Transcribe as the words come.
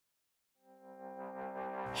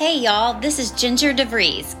Hey y'all, this is Ginger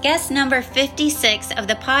DeVries, guest number 56 of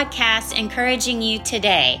the podcast, encouraging you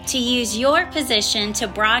today to use your position to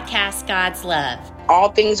broadcast God's love. All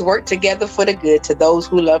things work together for the good to those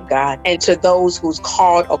who love God and to those who's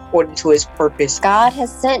called according to his purpose. God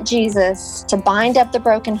has sent Jesus to bind up the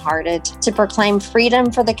brokenhearted, to proclaim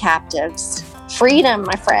freedom for the captives. Freedom,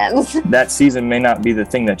 my friends. That season may not be the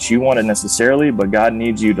thing that you wanted necessarily, but God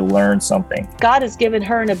needs you to learn something. God has given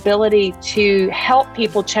her an ability to help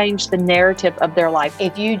people change the narrative of their life.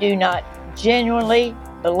 If you do not genuinely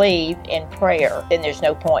believe in prayer, then there's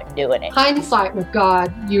no point in doing it. Hindsight with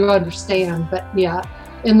God, you understand, but yeah,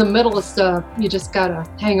 in the middle of stuff, you just gotta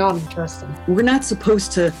hang on and trust him. We're not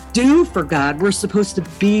supposed to do for God. We're supposed to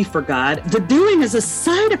be for God. The doing is a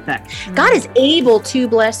side effect. God is able to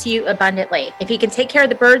bless you abundantly. If he can take care of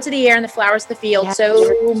the birds of the air and the flowers of the field,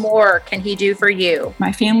 so more can he do for you.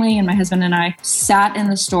 My family and my husband and I sat in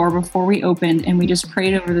the store before we opened, and we just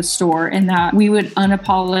prayed over the store and that we would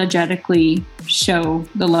unapologetically show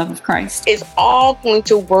the love of Christ. It's all going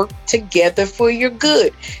to work together for your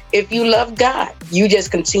good. If you love God, you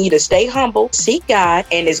just continue to stay humble, seek God,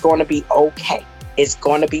 and it's going to be okay. It's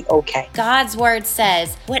going to be okay. God's word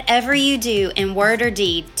says, whatever you do in word or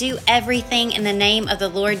deed, do everything in the name of the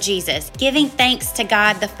Lord Jesus, giving thanks to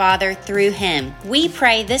God the Father through him. We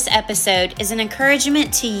pray this episode is an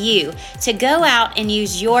encouragement to you to go out and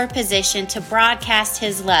use your position to broadcast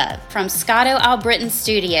his love. From Scotto Albritton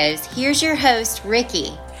Studios, here's your host,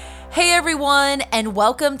 Ricky. Hey everyone, and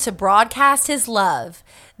welcome to Broadcast His Love.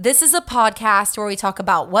 This is a podcast where we talk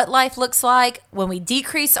about what life looks like when we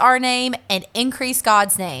decrease our name and increase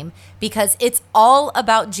God's name, because it's all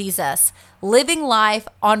about Jesus, living life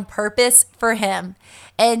on purpose for him.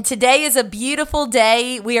 And today is a beautiful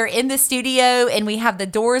day. We are in the studio and we have the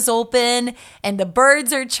doors open and the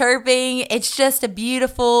birds are chirping. It's just a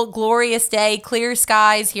beautiful, glorious day, clear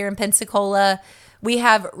skies here in Pensacola. We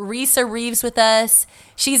have Risa Reeves with us.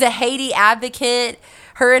 She's a Haiti advocate.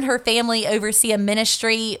 Her and her family oversee a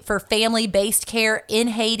ministry for family-based care in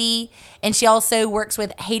Haiti, and she also works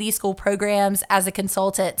with Haiti school programs as a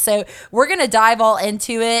consultant. So we're going to dive all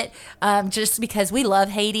into it just because we love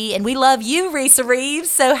Haiti, and we love you, Risa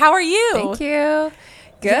Reeves. So how are you? Thank you.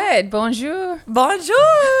 Good. Bonjour.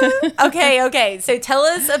 Bonjour. Okay. So tell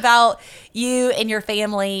us about you and your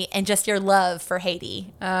family and just your love for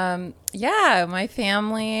Haiti. My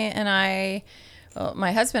family and I... Well,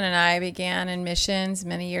 my husband and I began in missions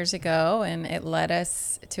many years ago, and it led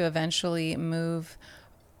us to eventually move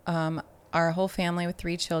our whole family with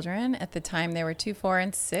 3 children. At the time, they were 2, 4,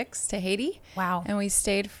 and 6 to Haiti. Wow. And we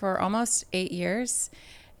stayed for almost 8 years.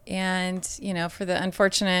 And, for the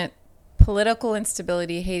unfortunate political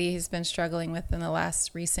instability Haiti has been struggling with in the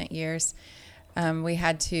last recent years, we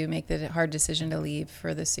had to make the hard decision to leave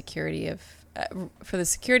for the security of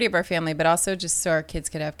our family, but also just so our kids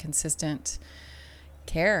could have consistent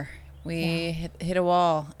care. We hit a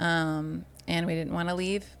wall, and we didn't want to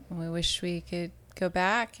leave. We wish we could go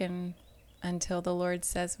back, and until the Lord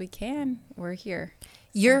says we can, we're here.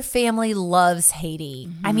 Your family loves Haiti.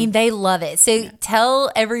 Mm-hmm. I mean, they love it. So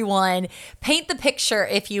tell everyone, paint the picture,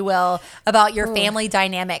 if you will, about your family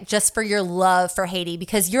dynamic, just for your love for Haiti,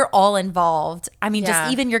 because you're all involved. I mean,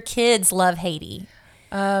 just even your kids love Haiti.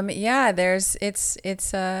 It's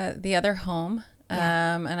the other home.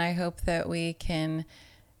 And I hope that we can,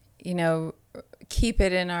 keep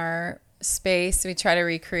it in our space. We try to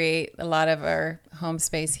recreate a lot of our home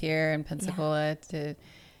space here in Pensacola to,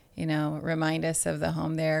 remind us of the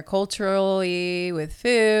home there culturally, with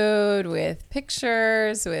food, with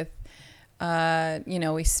pictures, with,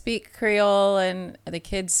 we speak Creole, and the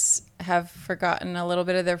kids have forgotten a little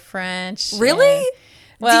bit of their French. Really?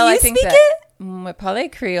 Do you I think speak it? Je parle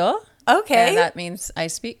Creole. Okay. And that means I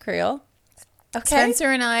speak Creole. Okay. Spencer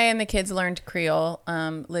and I and the kids learned Creole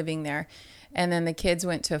living there. And then the kids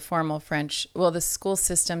went to formal French. Well, the school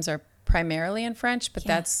systems are primarily in French, but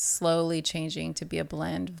that's slowly changing to be a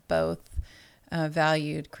blend of both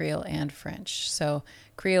valued Creole and French. So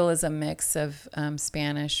Creole is a mix of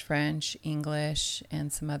Spanish, French, English,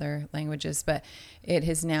 and some other languages, but it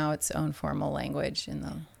has now its own formal language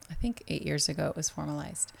I think 8 years ago it was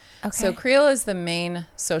formalized. Okay. So Creole is the main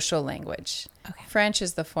social language. Okay. French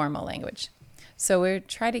is the formal language. So we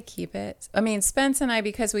try to keep it. I mean, Spence and I,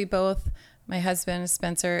 because my husband,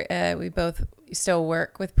 Spencer, we both still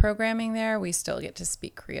work with programming there. We still get to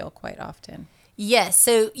speak Creole quite often. Yes.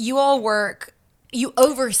 So you all you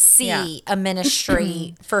oversee a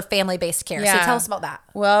ministry for family-based care. Yeah. So tell us about that.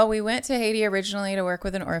 Well, we went to Haiti originally to work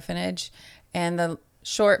with an orphanage. And the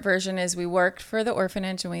short version is we worked for the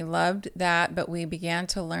orphanage and we loved that. But we began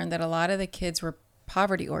to learn that a lot of the kids were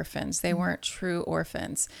poverty orphans. They weren't true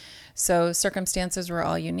orphans. So circumstances were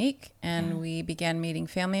all unique, and we began meeting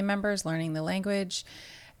family members, learning the language,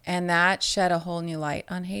 and that shed a whole new light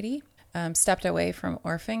on Haiti. Stepped away from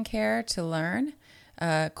orphan care to learn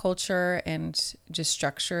culture and just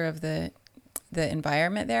structure of the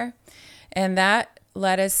environment there. And that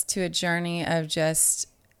led us to a journey of just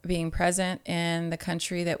being present in the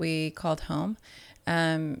country that we called home,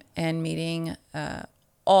 and meeting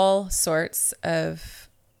all sorts of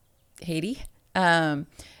Haiti. And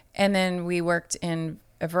then we worked in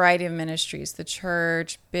a variety of ministries, the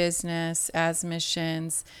church, business, as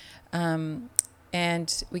missions.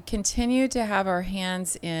 And we continued to have our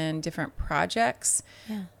hands in different projects,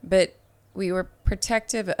 but we were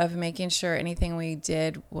protective of making sure anything we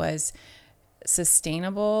did was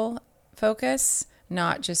sustainable focus,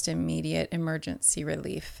 not just immediate emergency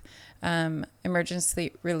relief.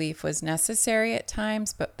 Emergency relief was necessary at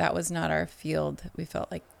times, but that was not our field. We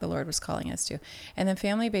felt like the Lord was calling us to. And then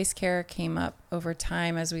family-based care came up over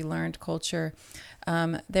time as we learned culture.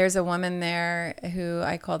 There's a woman there who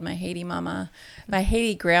I called my Haiti mama, my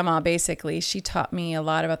Haiti grandma, basically. She taught me a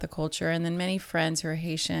lot about the culture, and then many friends who are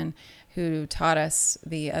Haitian who taught us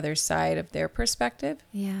the other side of their perspective.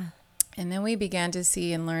 Yeah. And then we began to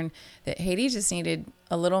see and learn that Haiti just needed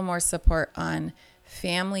a little more support on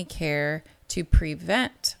family care to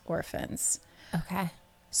prevent orphans. Okay.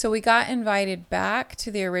 So we got invited back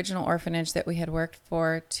to the original orphanage that we had worked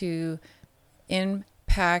for to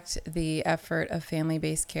impact the effort of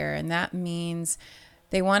family-based care. And that means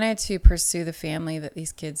they wanted to pursue the family that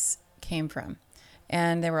these kids came from.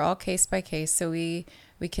 And they were all case by case. So we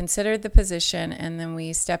considered the position, and then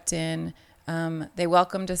we stepped in. They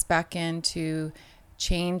welcomed us back in to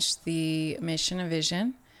change the mission and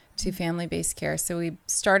vision to family-based care. So we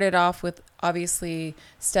started off with obviously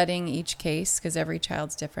studying each case because every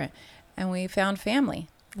child's different. And we found family.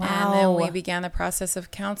 Wow. And then we began the process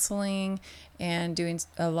of counseling and doing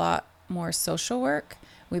a lot more social work.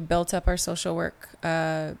 We built up our social work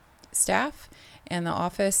staff. In the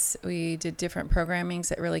office, we did different programmings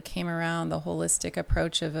that really came around the holistic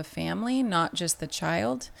approach of a family, not just the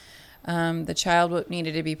child. The child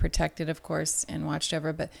needed to be protected, of course, and watched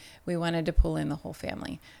over, but we wanted to pull in the whole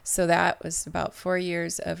family. So that was about 4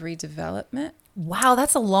 years of redevelopment. Wow,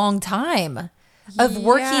 that's a long time of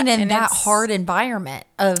working in that hard environment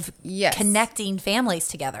of connecting families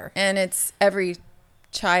together. And it's every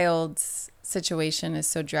child's situation is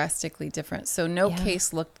so drastically different. So no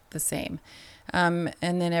case looked the same. And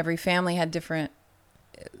then every family had different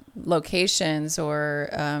locations or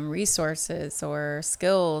resources or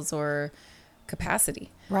skills or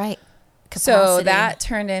capacity. Right. So that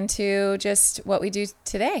turned into just what we do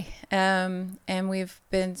today. And we've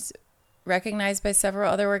been recognized by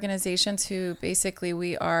several other organizations who basically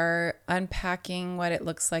we are unpacking what it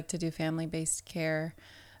looks like to do family-based care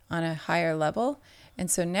on a higher level.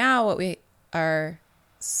 And so now what we are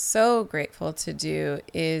so grateful to do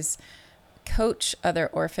is coach other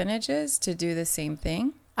orphanages to do the same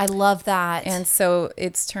thing. I love that. And so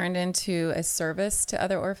it's turned into a service to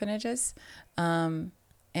other orphanages. And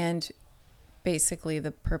basically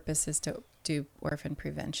the purpose is to do orphan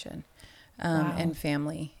prevention and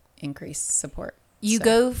family increased support. You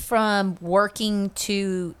go from working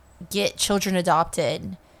to get children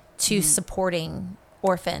adopted to supporting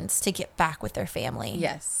orphans to get back with their family.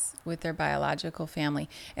 Yes, with their biological family.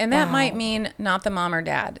 And that might mean not the mom or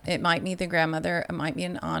dad. It might be the grandmother. It might be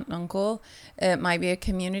an aunt and uncle. It might be a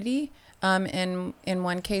community. In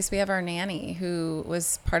one case, we have our nanny who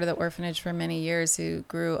was part of the orphanage for many years, who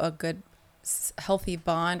grew a good, healthy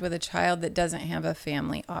bond with a child that doesn't have a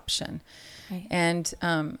family option. Right.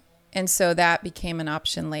 And so that became an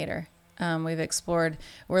option later. We've explored,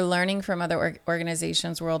 we're learning from other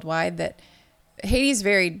organizations worldwide that Haiti's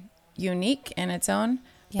very unique in its own,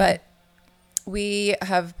 but we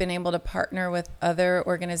have been able to partner with other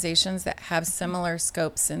organizations that have similar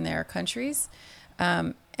scopes in their countries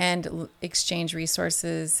and exchange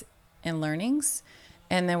resources and learnings.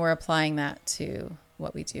 And then we're applying that to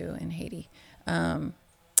what we do in Haiti.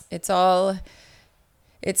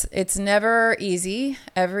 It's never easy.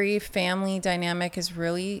 Every family dynamic is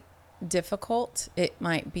really difficult. It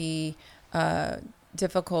might be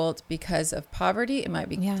difficult because of poverty. It might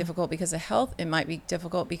be difficult because of health. It might be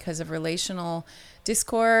difficult because of relational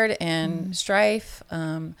discord and strife,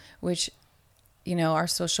 which, our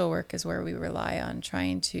social work is where we rely on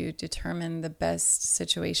trying to determine the best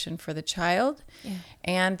situation for the child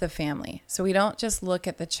and the family. So we don't just look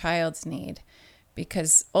at the child's need,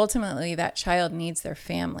 because ultimately that child needs their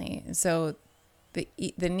family. So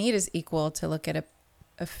the need is equal to look at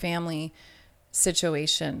a family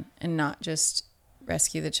situation and not just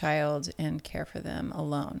rescue the child and care for them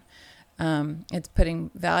alone. It's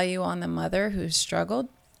putting value on the mother who's struggled.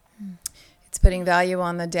 It's putting value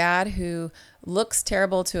on the dad who looks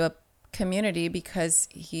terrible to a community because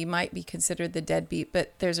he might be considered the deadbeat,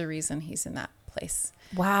 but there's a reason he's in that place.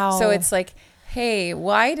 Wow. So it's like, hey,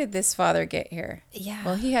 why did this father get here? Yeah.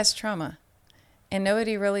 Well, he has trauma, and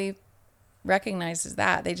nobody really recognizes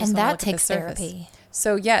that. They just And wanna that look takes at the surface. therapy.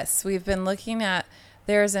 So yes, we've been looking at,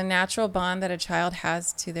 there's a natural bond that a child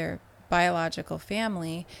has to their biological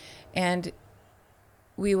family, and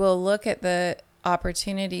we will look at the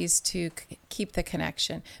opportunities to keep the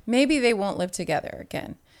connection. Maybe they won't live together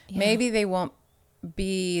again. Yeah. Maybe they won't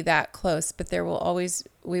be that close, but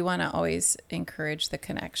we want to always encourage the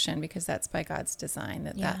connection, because that's by God's design,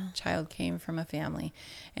 that child came from a family,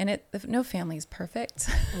 and no family is perfect.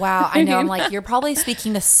 Wow. I know. I'm like, you're probably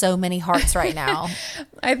speaking to so many hearts right now.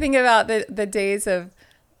 I think about the days of,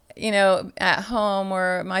 at home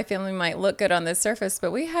where my family might look good on the surface,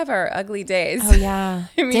 but we have our ugly days. Oh yeah.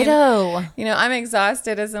 Ditto. I'm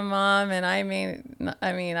exhausted as a mom, and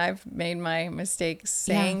I've made my mistakes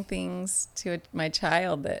saying things to my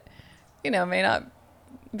child that, may not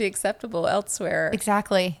be acceptable elsewhere.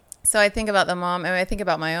 Exactly. So I think about the mom, and I think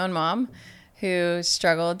about my own mom who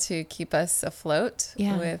struggled to keep us afloat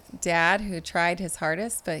with dad who tried his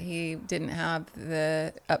hardest, but he didn't have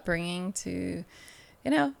the upbringing to,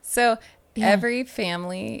 so every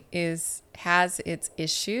family has its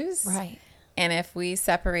issues. Right. And if we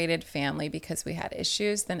separated family because we had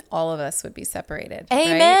issues, then all of us would be separated.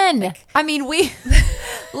 Amen. Right? I mean,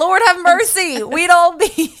 Lord have mercy, we'd all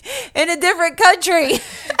be in a different country.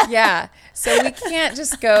 Yeah. So we can't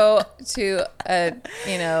just go to a,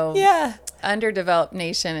 underdeveloped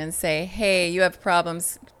nation and say, hey, you have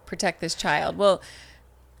problems, protect this child. Well,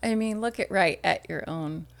 look at your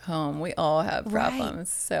own home. We all have problems. Right.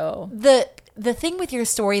 So the thing with your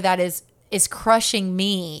story that is crushing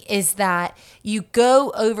me is that you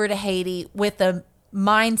go over to Haiti with a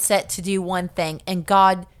mindset to do one thing, and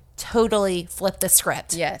God totally flipped the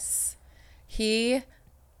script. Yes. He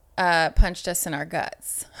punched us in our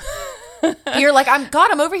guts. You're like,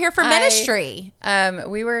 I'm over here for ministry.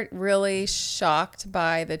 We were really shocked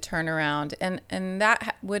by the turnaround, and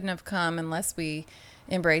that wouldn't have come unless we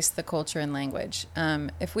embraced the culture and language.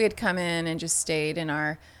 If we had come in and just stayed in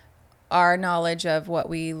our knowledge of what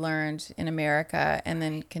we learned in America and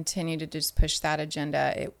then continue to just push that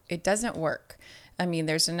agenda, it doesn't work.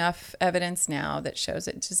 There's enough evidence now that shows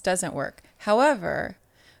it just doesn't work. However,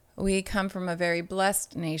 we come from a very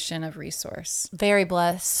blessed nation of resource. Very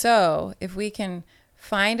blessed. So if we can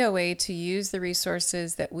find a way to use the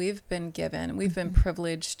resources that we've been given, we've been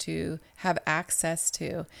privileged to have access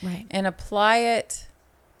to, and apply it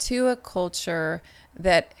to a culture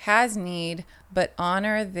that has need, but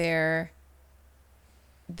honor their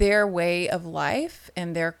way of life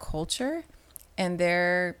and their culture and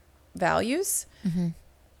their values,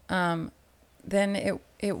 then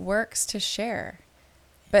it works to share.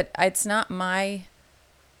 But it's not my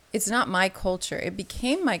culture. It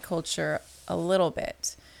became my culture a little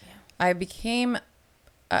bit. Yeah. I became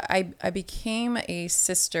a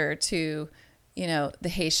sister to, the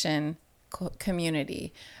Haitian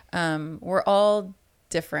community. We're all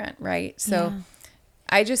different, right? So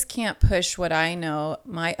I just can't push what I know,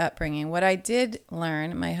 my upbringing. What I did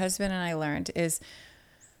learn, my husband and I learned, is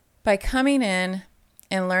by coming in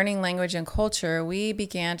and learning language and culture, we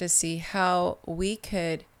began to see how we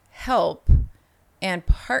could help and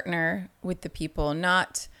partner with the people,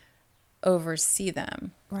 not oversee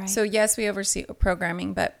them. Right. So yes, we oversee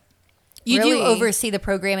programming, but you do oversee the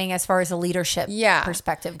programming as far as a leadership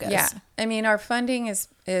perspective goes. Yeah. Our funding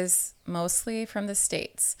is mostly from the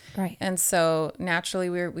States. Right. And so naturally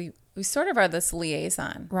we sort of are this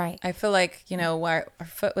liaison. Right. I feel like, our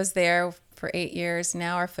foot was there for 8 years.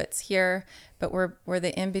 Now our foot's here, but we're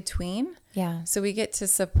the in-between. Yeah. So we get to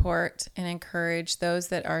support and encourage those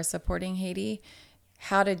that are supporting Haiti,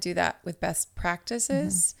 how to do that with best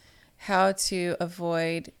practices, how to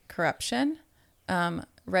avoid corruption,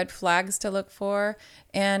 red flags to look for,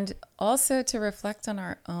 and also to reflect on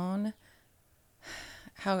our own,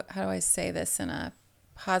 how do I say this in a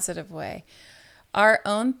positive way? Our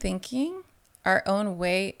own thinking, our own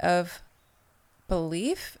way of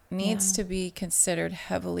belief needs to be considered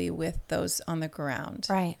heavily with those on the ground.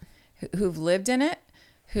 Right. Who've lived in it,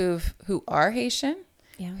 who are Haitian,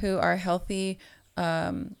 who are healthy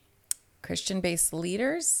Christian-based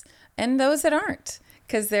leaders, and those that aren't.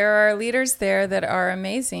 Because there are leaders there that are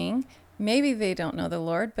amazing. Maybe they don't know the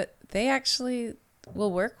Lord, but they actually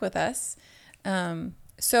will work with us.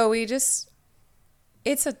 So it's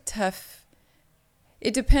a tough,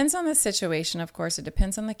 It depends on the situation, of course. It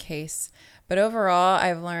depends on the case. But overall,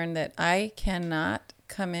 I've learned that I cannot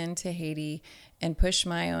come into Haiti and push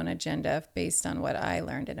my own agenda based on what I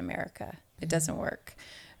learned in America. It doesn't work.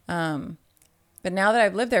 But now that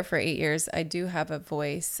I've lived there for 8 years, I do have a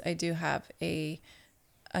voice. I do have a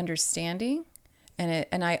understanding.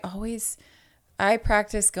 And I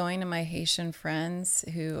practice going to my Haitian friends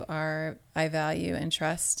who I value and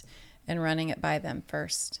trust, and running it by them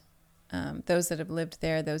first. Those that have lived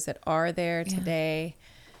there, those that are there today,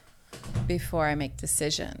 before I make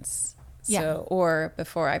decisions. Or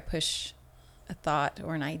before I push a thought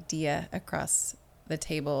or an idea across the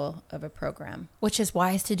table of a program. Which is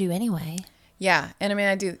wise to do anyway. Yeah. And I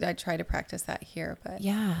mean, I try to practice that here, but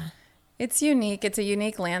it's unique. It's a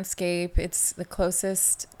unique landscape. It's the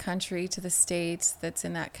closest country to the States that's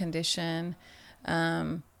in that condition.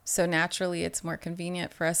 So naturally, it's more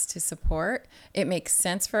convenient for us to support. It makes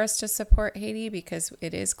sense for us to support Haiti because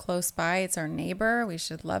it is close by. It's our neighbor. We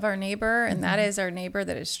should love our neighbor. And that is our neighbor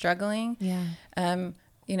that is struggling. Yeah.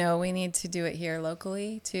 We need to do it here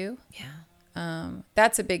locally too. Yeah.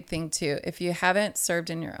 That's a big thing too. If you haven't served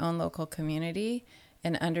in your own local community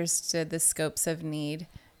and understood the scopes of need,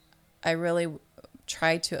 I really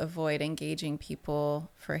try to avoid engaging people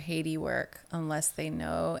for Haiti work unless they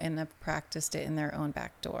know and have practiced it in their own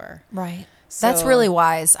back door. Right. So, that's really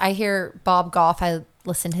wise. I hear Bob Goff. I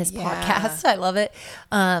listen to his podcast. I love it.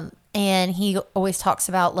 And he always talks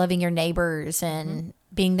about loving your neighbors and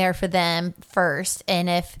being there for them first. And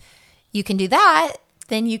if you can do that,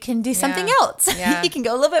 then you can do something else. Yeah. You can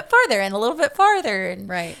go a little bit further and a little bit farther. And,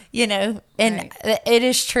 it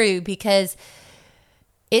is true because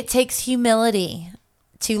it takes humility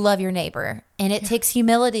to love your neighbor. And it takes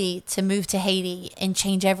humility to move to Haiti and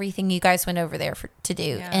change everything you guys went over there to do.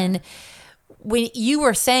 Yeah. And when you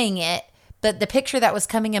were saying it, but the picture that was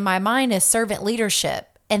coming in my mind is servant leadership.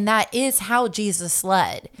 And that is how Jesus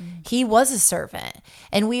led. He was a servant.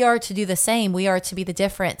 And we are to do the same. We are to be the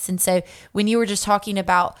difference. And so when you were just talking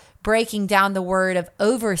about breaking down the word of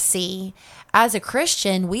oversee, as a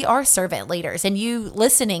Christian, we are servant leaders. And you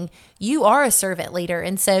listening, you are a servant leader.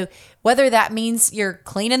 And so whether that means you're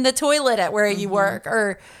cleaning the toilet at where you work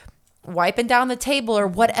or wiping down the table or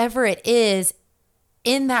whatever it is,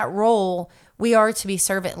 in that role, we are to be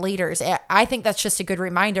servant leaders. I think that's just a good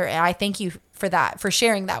reminder. And I thank you for that, for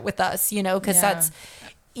sharing that with us, because that's,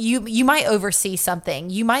 you might oversee something,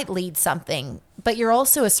 you might lead something, but you're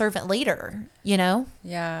also a servant leader,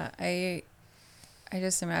 Yeah. I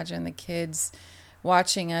just imagine the kids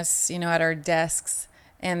watching us, at our desks,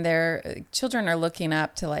 and their children are looking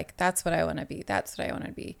up to like, that's what I want to be. That's what I want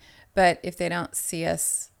to be. But if they don't see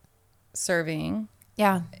us serving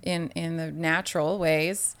in the natural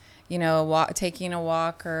ways, taking a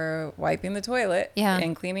walk or wiping the toilet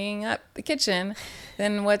and cleaning up the kitchen,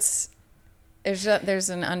 then there's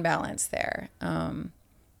an unbalance there.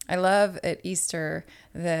 I love at Easter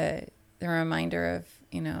the reminder of,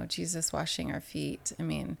 Jesus washing our feet. I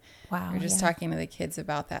mean, we're just talking to the kids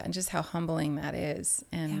about that and just how humbling that is.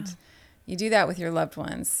 And you do that with your loved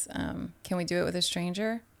ones. Can we do it with a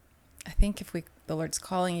stranger? I think if the Lord's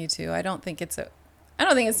calling you to, I don't think it's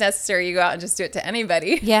necessary you go out and just do it to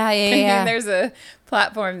anybody. Yeah. I mean, there's a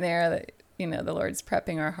platform there that, the Lord's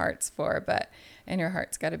prepping our hearts for, and your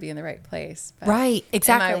heart's got to be in the right place. But right.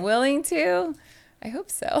 Exactly. Am I willing to? I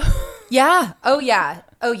hope so. Yeah. Oh, yeah.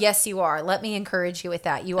 Oh, yes, you are. Let me encourage you with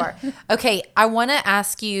that. You are. Okay. I want to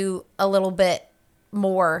ask you a little bit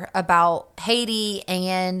more about Haiti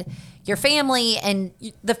and your family and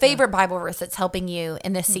the favorite Bible verse that's helping you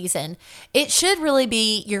in this season. It should really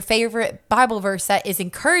be your favorite Bible verse that is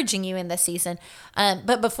encouraging you in this season.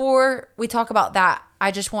 But before we talk about that,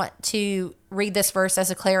 I just want to read this verse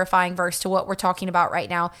as a clarifying verse to what we're talking about right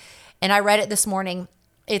now. And I read it this morning.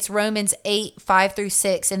 It's Romans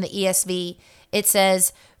 8:5-6 in the ESV. It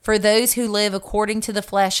says, "For those who live according to the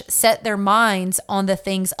flesh set their minds on the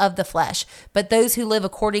things of the flesh, but those who live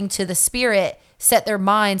according to the Spirit set their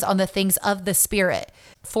minds on the things of the Spirit.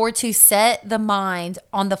 For to set the mind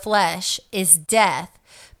on the flesh is death,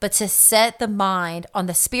 but to set the mind on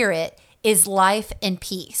the Spirit is life and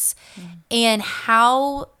peace." And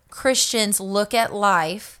how Christians look at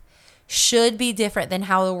life should be different than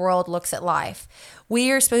how the world looks at life. We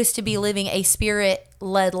are supposed to be living a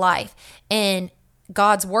Spirit-led life, and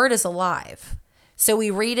God's word is alive. So we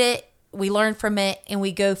read it, we learn from it, and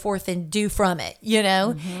we go forth and do from it,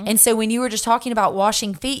 And so when you were just talking about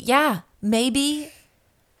washing feet, maybe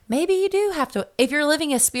you do have to. If you're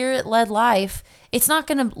living a Spirit-led life, it's not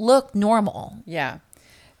going to look normal. Yeah.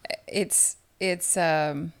 It's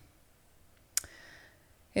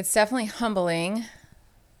definitely humbling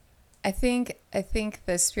I think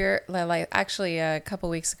the spirit, like actually a couple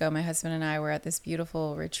weeks ago, my husband and I were at this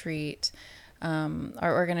beautiful retreat.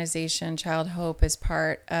 Our organization, Child Hope, is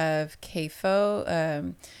part of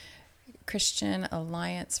CAFO, Christian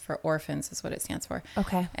Alliance for Orphans is what it stands for.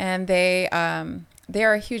 Okay. And they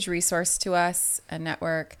are a huge resource to us, a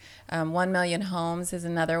network. 1 Million Homes is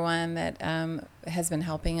another one that has been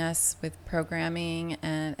helping us with programming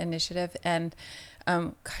and initiative. And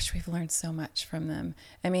gosh, we've learned so much from them.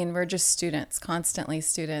 I mean, we're just students, constantly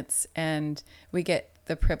students, and we get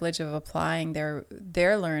the privilege of applying their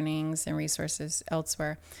learnings and resources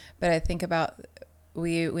elsewhere. But I think about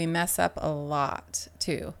we mess up a lot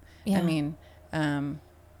too. Yeah. I mean,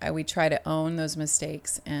 we try to own those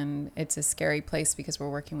mistakes, and it's a scary place because we're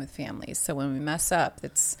working with families. So when we mess up,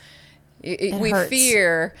 we hurts.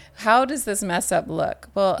 fear, how does this mess up look?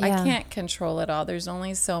 Well, Yeah. I can't control it all. There's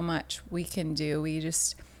only so much we can do. We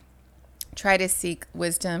just try to seek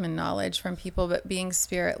wisdom and knowledge from people, but being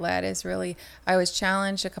spirit-led is really, I was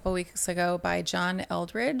challenged a couple weeks ago by John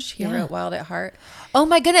Eldridge. He wrote Wild at Heart. Oh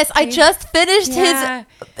my goodness. I just finished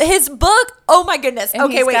his book. Oh my goodness. And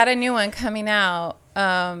Okay, he's wait. got a new one coming out.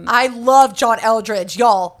 I love John Eldridge,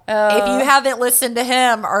 y'all. If you haven't listened to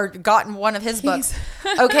him or gotten one of his books,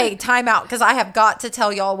 okay, time out, because I have got to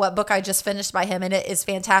tell y'all what book I just finished by him, and it is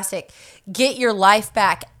fantastic. Get Your Life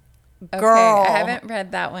Back, girl. Okay, I haven't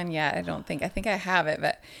read that one yet. I don't think. I think I have it,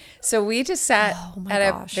 but so we just sat at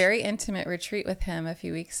a very intimate retreat with him a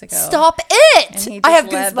few weeks ago. Stop it! And he just I have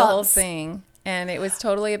led the whole goosebumps. thing, and it was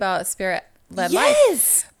totally about spirit-led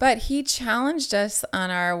Yes! life. But he challenged us on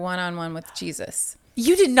our one-on-one with Jesus.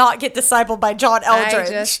 You did not get discipled by John Eldridge. I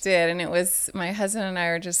just did, and it was my husband and I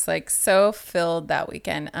were just like so filled that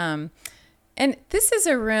weekend. And this is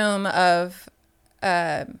a room of,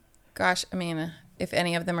 gosh, I mean, if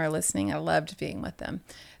any of them are listening, I loved being with them.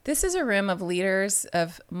 This is a room of leaders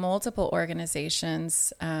of multiple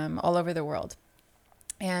organizations all over the world,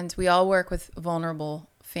 and we all work with vulnerable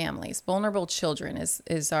families. Vulnerable children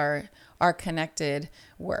is our connected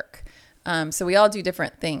work. So we all do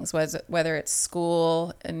different things, whether it's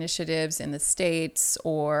school initiatives in the States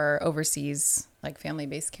or overseas, like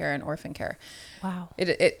family-based care and orphan care. Wow.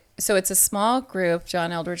 So it's a small group,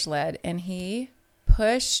 John Eldridge led, and he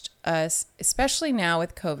pushed us, especially now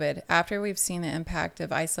with COVID, after we've seen the impact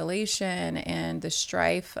of isolation and the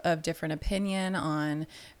strife of different opinion on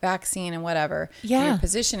vaccine and whatever your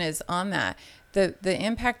position is on that. The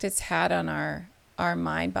impact it's had on our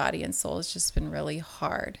mind, body, and soul has just been really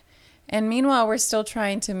hard. And meanwhile, we're still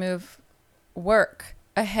trying to move work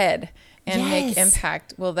ahead and make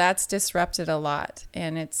impact. Well, that's disrupted a lot,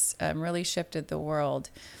 and it's really shifted the world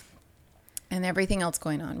and everything else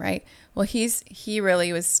going on, right? Well, he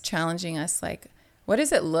really was challenging us, like, what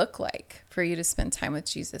does it look like for you to spend time with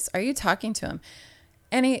Jesus? Are you talking to him?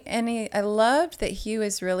 And I loved that he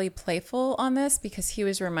was really playful on this, because he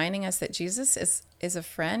was reminding us that Jesus is a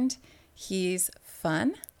friend. He's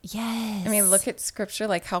fun. Yes. I mean, look at scripture,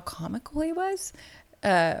 like how comical he was.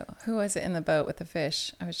 Who was it in the boat with the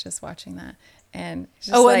fish? I was just watching that. And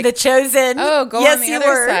just and The Chosen. Oh, go on the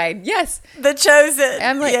other side. Yes. The Chosen.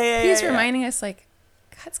 I'm like, he's reminding us, like,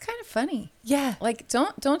 God's kind of funny. Yeah. Like,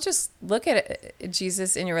 don't just look at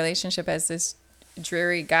Jesus in your relationship as this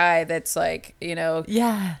dreary guy that's like,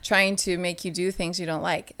 trying to make you do things you don't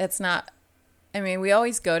like. That's not, I mean, we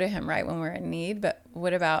always go to him, right, when we're in need, but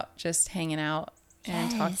what about just hanging out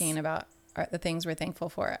and talking about the things we're thankful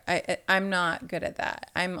for? I'm not good at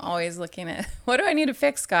that. I'm always looking at, what do I need to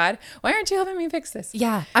fix, God? Why aren't you helping me fix this?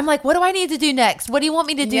 Yeah. I'm like, what do I need to do next? What do you want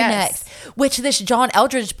me to do next? Which this John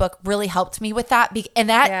Eldridge book really helped me with that. And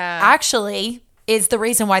that actually is the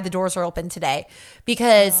reason why the doors are open today.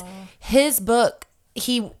 Because his book,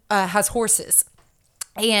 he has horses.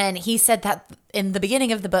 And he said that in the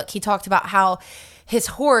beginning of the book, he talked about how his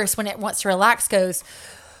horse, when it wants to relax, goes,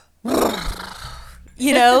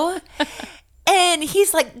 and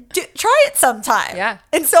he's like, try it sometime. Yeah.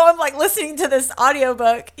 And so I'm like listening to this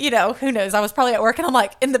audiobook, who knows? I was probably at work, and I'm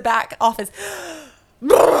like in the back office,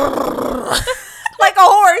 like a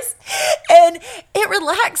horse. And it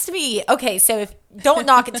relaxed me. Okay, so don't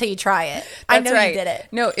knock it till you try it. I know you did it.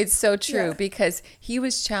 No, it's so true, because he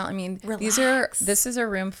was challenging. I mean, this is a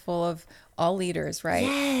room full of all leaders, right?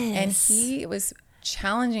 Yes. And he was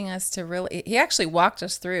challenging us to really, he actually walked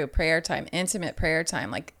us through prayer time, intimate prayer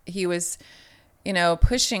time. Like, he was,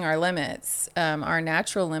 pushing our limits, our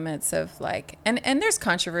natural limits of like, and there's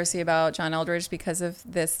controversy about John Eldridge because of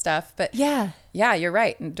this stuff, but yeah, you're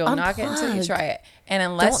right. Don't knock it until you try it. And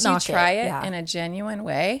unless you try it in a genuine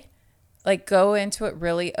way, like, go into it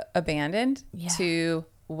really abandoned to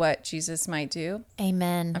what Jesus might do,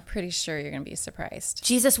 Amen. I'm pretty sure you're going to be surprised.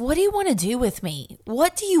 Jesus, what do you want to do with me?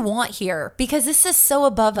 What do you want here? Because this is so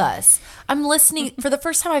above us. I'm listening for the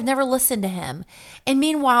first time. I've never listened to him. And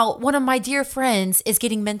meanwhile, one of my dear friends is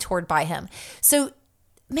getting mentored by him. So,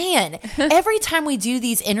 man, every time we do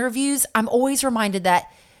these interviews, I'm always reminded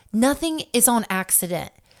that nothing is on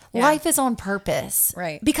accident. Yeah. Life is on purpose.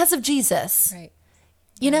 Right. Because of Jesus. Right.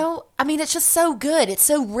 You know, I mean, it's just so good. It's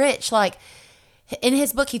so rich. Like in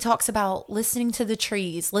his book, he talks about listening to the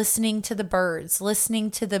trees, listening to the birds,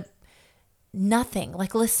 listening to the nothing,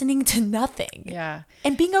 like listening to nothing. Yeah.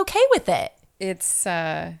 And being okay with it. It's,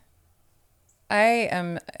 I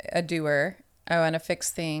am a doer. I want to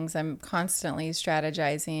fix things. I'm constantly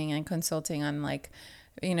strategizing and consulting on like,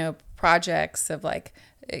 you know, projects of like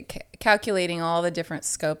calculating all the different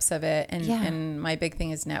scopes of it. And my big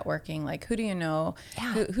thing is networking. Like, who do you know?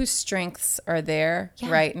 Yeah. Whose strengths are there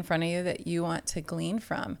right in front of you that you want to glean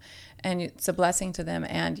from? And it's a blessing to them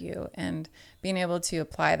and you, and being able to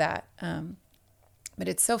apply that. But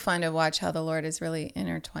it's so fun to watch how the Lord is really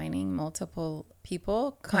intertwining multiple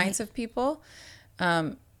people, kinds of people.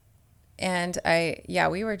 And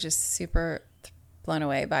we were just super blown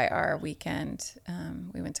away by our weekend.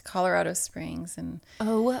 We went to Colorado Springs, and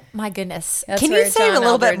oh my goodness. That's Can you where say John a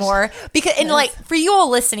little bit Eldridge- more? Because, and like for you all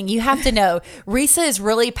listening, you have to know, Risa is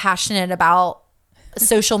really passionate about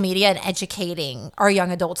social media and educating our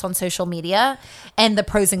young adults on social media and the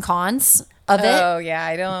pros and cons of it. Oh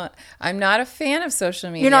yeah, I'm not a fan of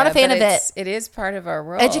social media. You're not a fan but of it. It is part of our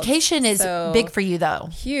world. Education is So big for you though.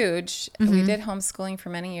 Huge. Mhm. We did homeschooling for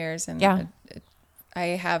many years, and Yeah. I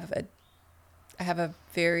have a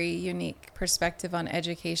very unique perspective on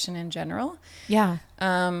education in general. Yeah.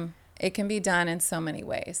 It can be done in so many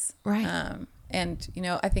ways. Right. And, you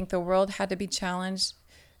know, I think the world had to be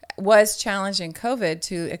was challenged in COVID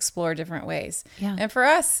to explore different ways. Yeah. And for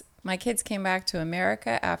us, my kids came back to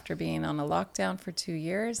America after being on a lockdown for 2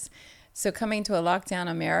 years. So coming to a lockdown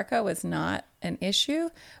America was not an issue,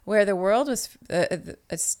 where the world was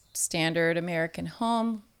a standard American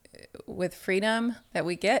home with freedom that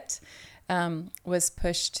we get. Was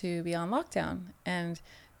pushed to be on lockdown, and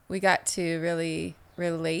we got to really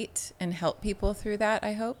relate and help people through that,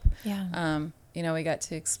 I hope. Yeah. You know, we got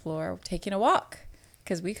to explore taking a walk,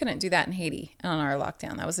 because we couldn't do that in Haiti on our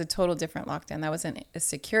lockdown. That was a total different lockdown. That was a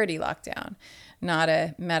security lockdown, not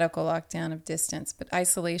a medical lockdown of distance. But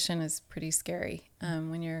isolation is pretty scary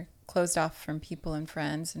when you're closed off from people and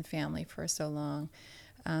friends and family for so long.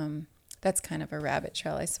 That's kind of a rabbit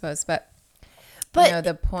trail, I suppose. But you know,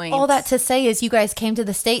 the point. All that to say is you guys came to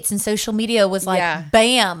the States and social media was like,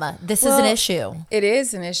 bam, this is an issue. It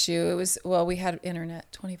is an issue. It was, we had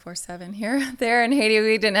internet 24/7 here. There in Haiti,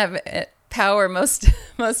 we didn't have power most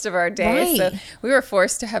of our day. Right. So we were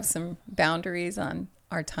forced to have some boundaries on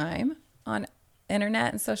our time on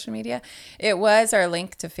internet and social media. It was our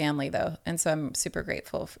link to family, though. And so I'm super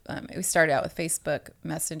grateful. We started out with Facebook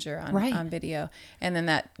Messenger on video. And then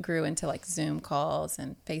that grew into like Zoom calls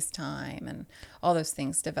and FaceTime, and all those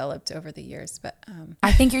things developed over the years. But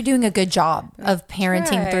I think you're doing a good job of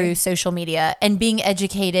parenting through social media and being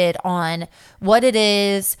educated on what it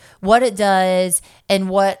is, what it does, and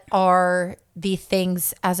what are the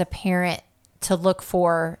things as a parent to look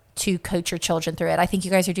for to coach your children through it. I think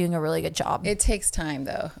you guys are doing a really good job. It takes time,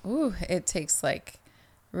 though. It takes like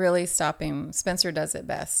really stopping. Spencer does it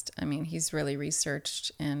best. I mean, he's really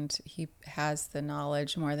researched and he has the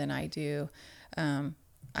knowledge more than I do.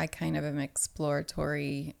 I kind of am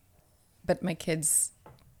exploratory, but my kids,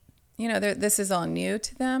 you know, this is all new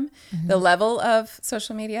to them. Mm-hmm. The level of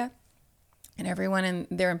social media, and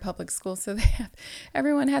they're in public school, so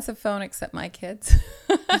everyone has a phone except my kids.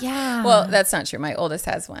 Yeah. Well, that's not true. My oldest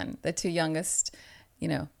has one. The two youngest, you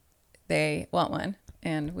know, they want one,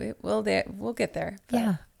 and we'll get there.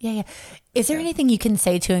 But. Yeah. Is there anything you can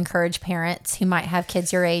say to encourage parents who might have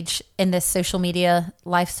kids your age in this social media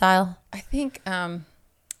lifestyle? I think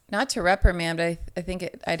not to reprimand, but I think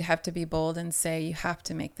I'd have to be bold and say you have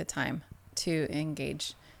to make the time to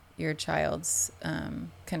engage your child's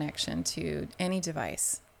connection to any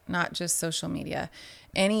device, not just social media.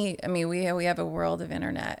 We have a world of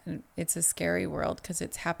internet, and it's a scary world because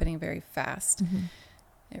it's happening very fast. Mm-hmm.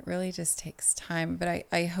 It really just takes time. But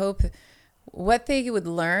I hope what they would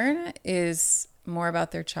learn is more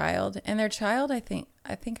about their child. And their child, I think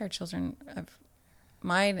our children,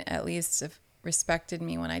 mine at least, have respected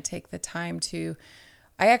me when I take the time to.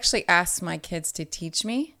 I actually ask my kids to teach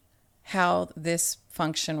me how this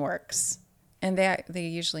function works, and they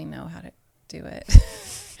usually know how to do it.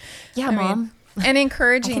 Yeah, Mom. And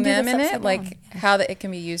encouraging do them this in upside it, like down. how that it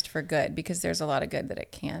can be used for good, because there's a lot of good that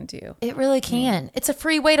it can do. It really can. It's a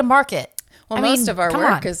free way to market. Well, I most mean, of our come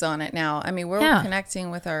work on. is on it now. I mean, we're Yeah. connecting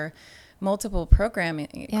with our multiple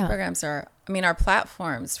programs our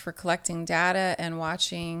platforms for collecting data and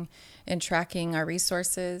watching and tracking our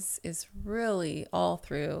resources is really all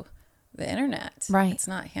through the internet. Right. It's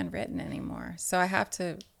not handwritten anymore. So I have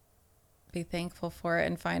to be thankful for it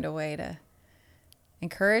and find a way to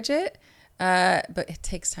encourage it. But it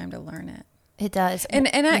takes time to learn it. It does. And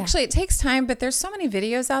actually it takes time, but there's so many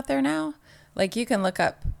videos out there now. Like you can look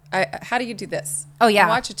up, how do you do this? Oh, yeah. And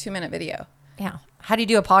watch a 2-minute video. Yeah. How do you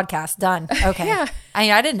do a podcast? Done. Okay. Yeah. I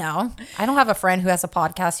mean, I didn't know. I don't have a friend who has a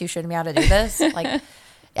podcast who showed me how to do this. Like,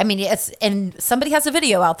 I mean, and somebody has a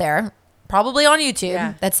video out there, probably on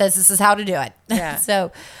YouTube, that says this is how to do it. Yeah.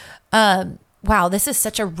 So, wow, this is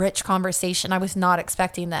such a rich conversation. I was not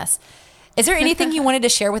expecting this. Is there anything you wanted to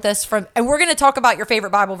share with us and we're going to talk about your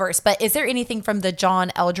favorite Bible verse, but is there anything from the John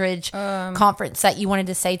Eldredge conference that you wanted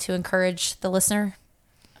to say to encourage the listener?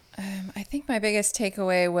 I think my biggest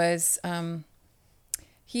takeaway was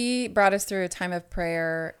he brought us through a time of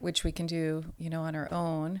prayer, which we can do, on our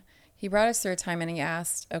own. He brought us through a time and he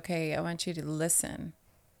asked, okay, I want you to listen,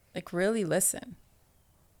 like really listen.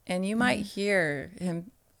 And you might hear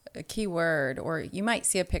him a key word, or you might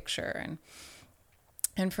see a picture.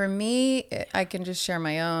 And for me, I can just share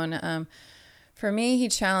my own. For me, he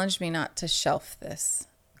challenged me not to shelf this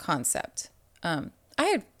concept.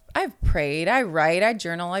 I've prayed, I write, I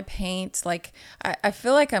journal, I paint. Like I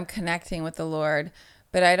feel like I'm connecting with the Lord,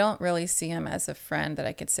 but I don't really see him as a friend that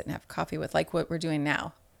I could sit and have coffee with, like what we're doing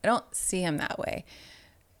now. I don't see him that way.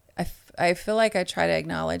 I feel like I try to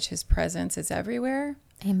acknowledge his presence is everywhere.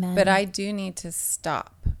 Amen. But I do need to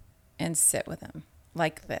stop and sit with him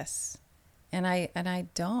like this. And I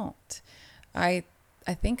don't. I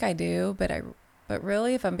think I do, but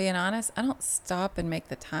really, if I'm being honest, I don't stop and make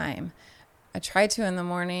the time. I try to in the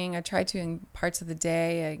morning. I try to in parts of the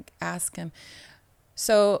day. I ask him.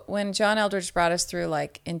 So when John Eldredge brought us through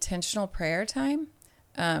like intentional prayer time,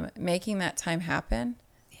 making that time happen,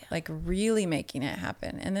 like really making it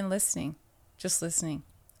happen, and then listening, just listening.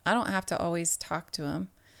 I don't have to always talk to him.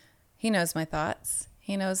 He knows my thoughts.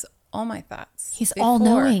 He knows all my thoughts. He's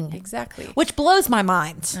all-knowing. Exactly. Which blows my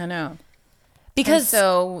mind. I know. Because and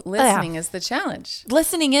so listening is the challenge.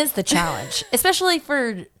 Listening is the challenge, especially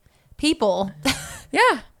for people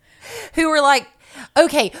yeah, who are like,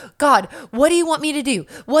 okay, God, what do you want me to do?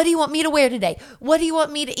 What do you want me to wear today? What do you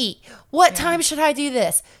want me to eat? What time should I do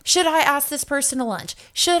this? Should I ask this person to lunch?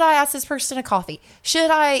 Should I ask this person to coffee? Should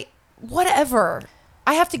I, whatever.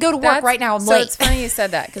 I have to go to work right now. I'm late. So it's funny you said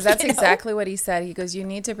that, because that's exactly what he said. He goes, you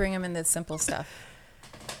need to bring him in the simple stuff.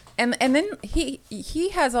 And then he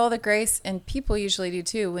has all the grace, and people usually do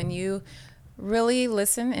too, when you really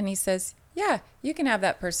listen and he says, yeah, you can have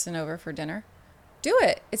that person over for dinner. Do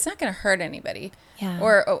it. It's not going to hurt anybody. Yeah.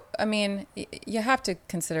 Or, I mean, you have to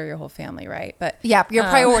consider your whole family, right? But yeah, your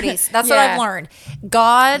priorities. That's what I've learned.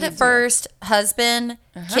 God first, husband,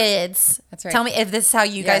 kids. That's right. Tell me if this is how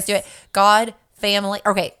you guys do it. God, family.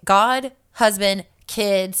 Okay, God, husband,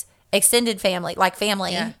 kids, extended family, like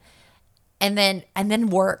family. Yeah. And then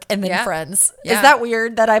work, and then friends. Yeah. Is that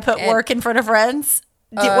weird that I put work in front of friends?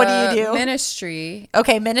 What do you do? Ministry.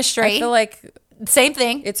 Okay, ministry. I feel like same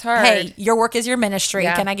thing. It's hard. Hey, your work is your ministry.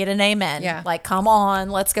 Yeah. Can I get an amen? Yeah. Like, come on,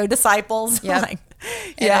 let's go disciples. Yeah. Like,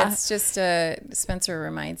 And it's just, Spencer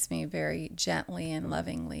reminds me very gently and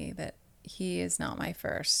lovingly that he is not my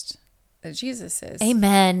first, that Jesus is.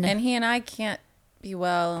 Amen. And he and I can't be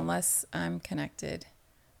well unless I'm connected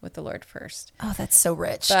with the Lord first. Oh, that's so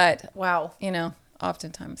rich. But, wow.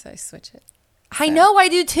 Oftentimes I switch it. I know I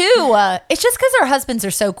do too. It's just because our husbands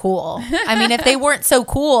are so cool. I mean, if they weren't so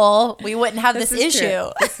cool, we wouldn't have this issue.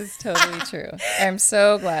 True. This is totally true. I'm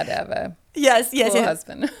so glad to have a cool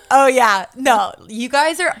husband. Oh yeah. No, you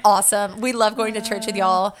guys are awesome. We love going to church with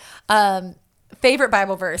y'all. Favorite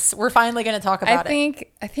Bible verse. We're finally going to talk about it.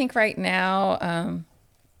 I think right now,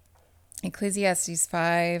 Ecclesiastes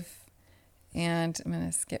 5, and I'm going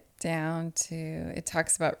to skip down to, it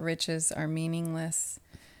talks about riches are meaningless.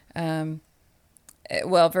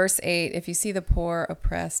 Verse 8, if you see the poor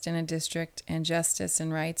oppressed in a district and justice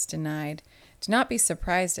and rights denied, do not be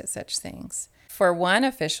surprised at such things. For one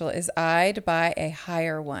official is eyed by a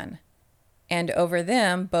higher one, and over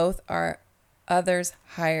them both are others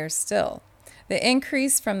higher still. The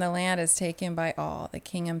increase from the land is taken by all. The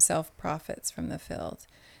king himself profits from the field.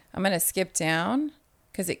 I'm going to skip down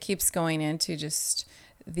because it keeps going into just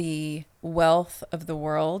the wealth of the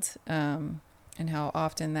world and how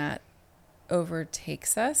often that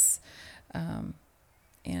overtakes us.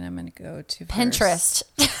 and I'm going to go to Pinterest.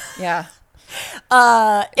 Yeah.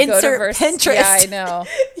 Insert Pinterest. Yeah, I know.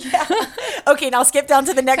 Yeah. Okay, now skip down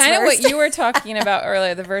to the next kind of verse. what you were talking about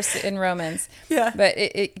earlier, the verse in Romans. Yeah. But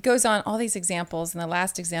it goes on, all these examples, and the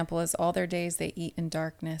last example is all their days they eat in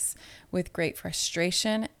darkness with great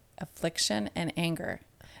frustration, affliction, and anger.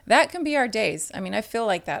 That can be our days. I mean, I feel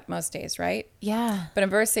like that most days, right? Yeah. But in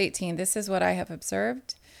verse 18, this is what I have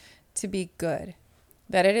observed to be good,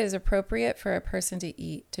 that it is appropriate for a person to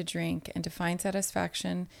eat, to drink, and to find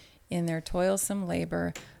satisfaction in their toilsome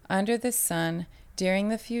labor under the sun during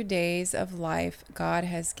the few days of life God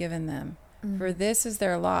has given them. For this is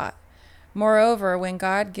their lot. Moreover, when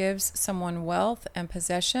God gives someone wealth and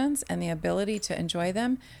possessions and the ability to enjoy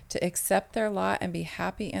them, to accept their lot and be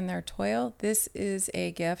happy in their toil, this is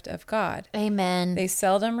a gift of God. Amen. They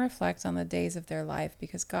seldom reflect on the days of their life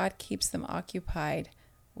because God keeps them occupied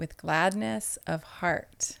with gladness of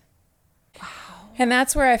heart. Wow. And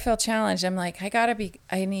that's where I feel challenged. I'm like,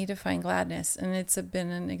 I need to find gladness. And it's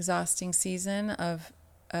been an exhausting season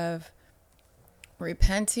of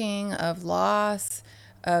repenting, of loss,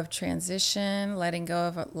 of transition, letting go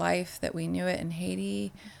of a life that we knew it in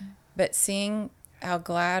Haiti, but seeing how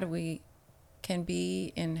glad we can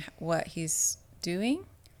be in what he's doing,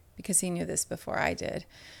 because he knew this before I did.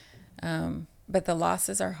 But the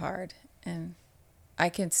losses are hard, and I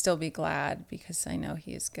can still be glad because I know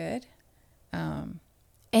he is good.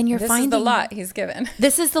 And you're finding the lot he's given.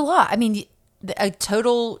 This is the lot. I mean, a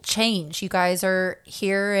total change. You guys are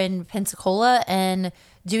here in Pensacola and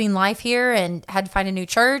doing life here, and had to find a new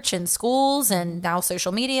church and schools and now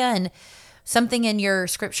social media, and something in your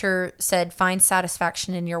scripture said, find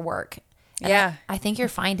satisfaction in your work. And yeah. I think you're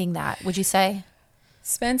finding that. Would you say?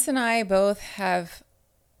 Spence and I both have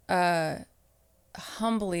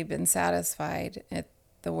humbly been satisfied at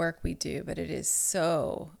the work we do, but it is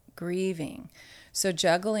so grieving. So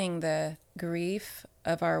juggling the grief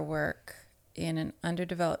of our work in an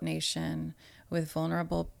underdeveloped nation with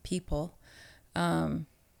vulnerable people,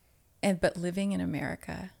 but living in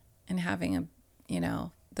America and having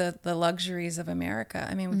the luxuries of America.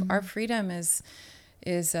 I mean, our freedom is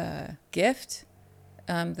a gift.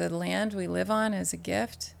 The land we live on is a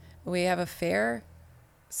gift. We have a fair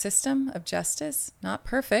system of justice, not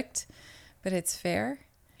perfect, but it's fair.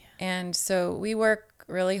 Yeah. And so we work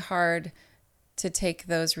really hard to take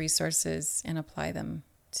those resources and apply them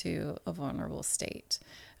to a vulnerable state.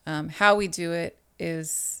 How we do it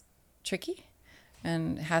is tricky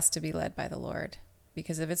and has to be led by the Lord,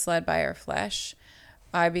 because if it's led by our flesh,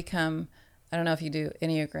 I don't know if you do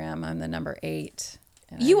Enneagram, I'm the number 8.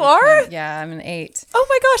 You are? Yeah, I'm an 8. Oh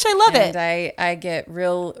my gosh, I love it. And I get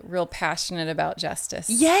real passionate about justice.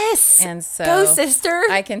 Yes. And so go, sister.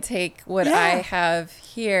 I can take what I have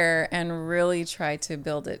here and really try to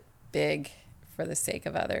build it big for the sake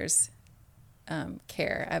of others.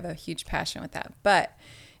 Care. I have a huge passion with that, but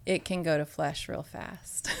it can go to flesh real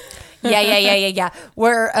fast. Yeah.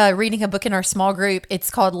 We're reading a book in our small group. It's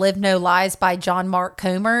called Live No Lies by John Mark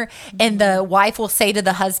Comer. And the wife will say to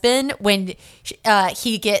the husband when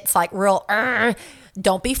he gets like real,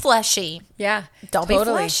 don't be fleshy. Yeah. Don't be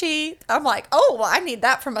fleshy. I'm like, oh, well, I need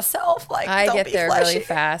that for myself. Like, I don't get be there fleshy. really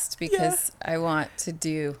fast because I want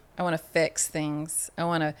to fix things.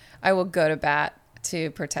 I will go to bat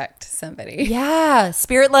to protect somebody. Yeah.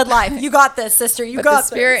 Spirit-led life. You got this, sister. You got this.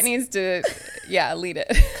 The Spirit needs to, lead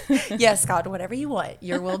it. Yes, God, whatever you want,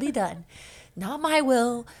 your will be done. Not my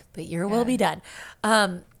will, but your will be done.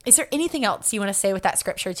 Is there anything else you want to say with that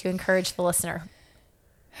scripture to encourage the listener?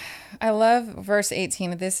 I love verse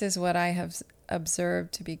 18. This is what I have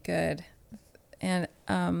observed to be good. And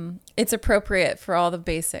it's appropriate for all the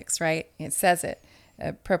basics, right? It says it.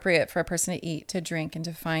 Appropriate for a person to eat, to drink, and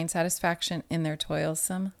to find satisfaction in their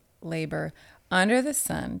toilsome labor under the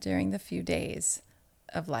sun during the few days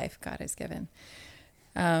of life God has given.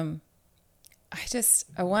 I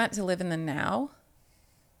want to live in the now,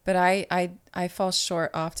 but I fall short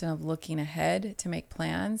often of looking ahead to make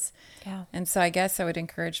plans. Yeah. And so I guess I would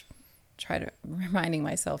reminding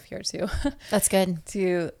myself here too. That's good.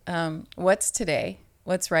 To what's today,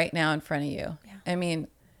 what's right now in front of you. Yeah. I mean,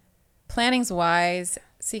 planning's wise,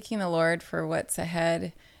 seeking the Lord for what's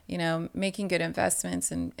ahead, making good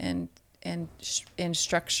investments and in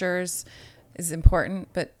structures is important,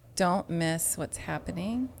 but don't miss what's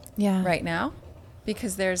happening right now,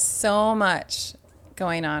 because there's so much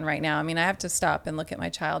going on right now. I mean, I have to stop and look at my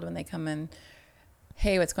child when they come in,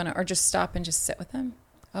 hey, what's going on? Or just stop and just sit with them.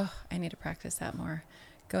 Oh, I need to practice that more.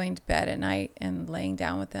 Going to bed at night and laying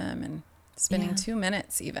down with them and spending 2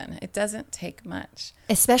 minutes even. It doesn't take much.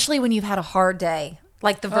 Especially when you've had a hard day.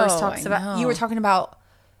 Like the verse talks about. You were talking about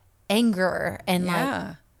anger and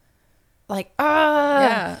Yeah.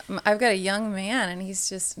 Yeah. I've got a young man, and he's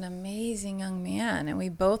just an amazing young man, and we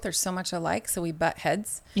both are so much alike, so we butt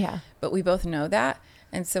heads. Yeah. But we both know that,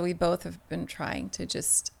 and so we both have been trying to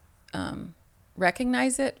just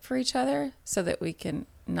recognize it for each other so that we can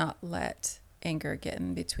not let anger get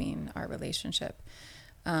in between our relationship,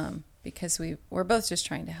 because we're both just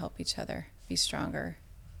trying to help each other be stronger,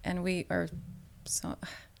 and we are so.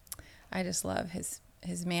 I just love his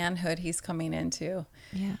manhood he's coming into.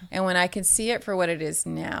 Yeah. And when I can see it for what it is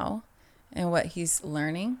now and what he's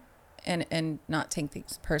learning and not take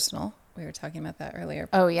things personal. We were talking about that earlier.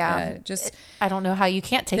 Oh yeah. I don't know how you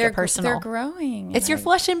can't take it personal. They're growing. It's your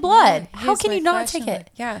flesh and blood. Yeah, how can you not take it?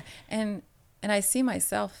 Yeah. And I see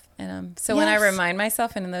myself in him. So when I remind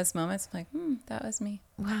myself and in those moments, I'm like, that was me.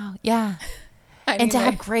 Wow. Yeah. Anyway. And to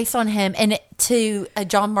have grace on him. And to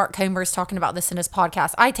John Mark Comer is talking about this in his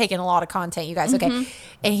podcast. I take in a lot of content, you guys. Okay.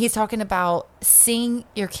 And he's talking about seeing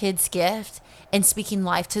your kid's gift and speaking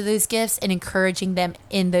life to those gifts and encouraging them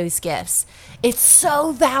in those gifts. It's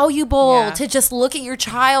so valuable to just look at your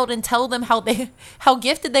child and tell them how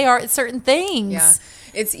gifted they are at certain things. Yeah.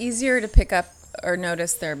 It's easier to pick up or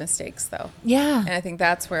notice their mistakes though. Yeah. And I think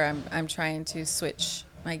that's where I'm trying to switch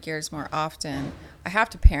my gears more often. I have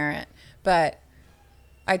to parent, but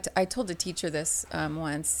I told a teacher this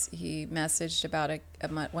once. He messaged about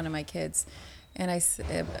one of my kids, and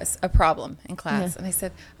a problem in class. And I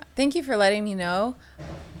said, thank you for letting me know.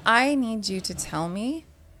 I need you to tell me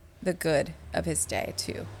the good of his day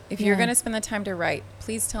too. If you're going to spend the time to write,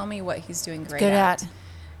 please tell me what he's doing great at.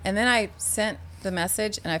 And then I sent the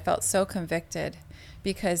message, and I felt so convicted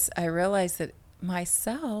because I realized that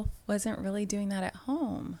myself wasn't really doing that at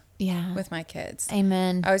home. Yeah. With my kids.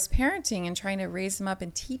 Amen. I was parenting and trying to raise them up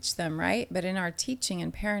and teach them, right? But in our teaching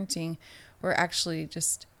and parenting, we're actually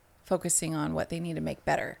just focusing on what they need to make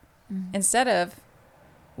better instead of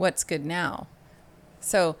what's good now.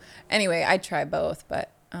 So anyway, I try both,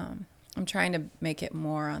 but I'm trying to make it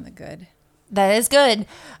more on the good. That is good.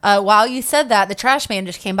 While you said that, the trash man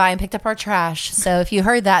just came by and picked up our trash. So if you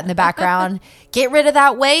heard that in the background, get rid of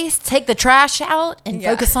that waste, take the trash out, and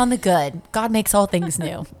focus on the good. God makes all things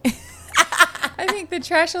new. I think the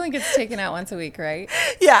trash only gets taken out once a week, right?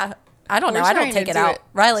 Yeah. I don't know. I don't take it out.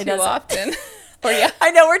 Riley does often.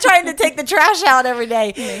 I know. We're trying to take the trash out every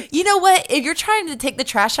day. You know what? If you're trying to take the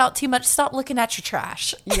trash out too much, stop looking at your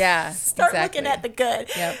trash. Yeah. Start looking at the good.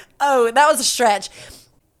 Yep. Oh, that was a stretch.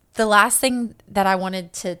 The last thing that I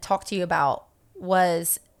wanted to talk to you about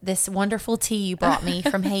was this wonderful tea you brought me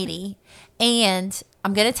from Haiti. And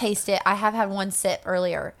I'm going to taste it. I have had one sip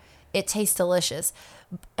earlier. It tastes delicious.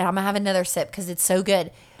 And I'm going to have another sip because it's so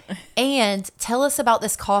good. And tell us about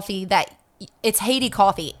this coffee that it's Haiti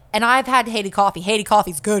coffee. And I've had Haiti coffee. Haiti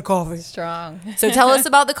coffee's good coffee. Strong. So tell us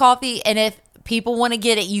about the coffee. And if people want to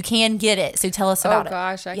get it, you can get it. So tell us about it. Oh,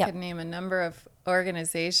 gosh. I could name a number of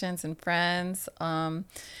organizations and friends.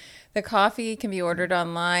 The coffee can be ordered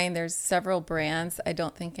online. There's several brands. I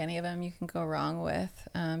don't think any of them you can go wrong with.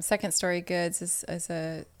 Second Story Goods is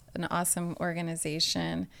an awesome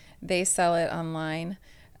organization. They sell it online.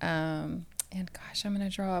 And gosh, I'm going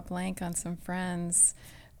to draw a blank on some friends.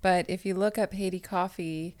 But if you look up Haiti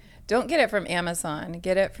coffee, don't get it from Amazon.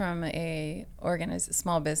 Get it from a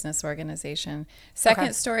small business organization.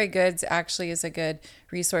 Second Story Goods actually is a good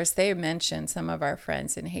resource. They mention some of our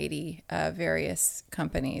friends in Haiti, various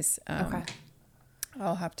companies.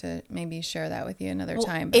 I'll have to maybe share that with you another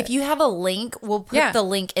time. If you have a link, we'll put the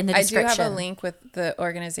link in the description. I do have a link with the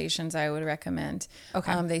organizations I would recommend.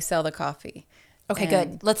 Okay. They sell the coffee. Okay,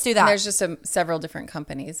 good. Let's do that. There's just several different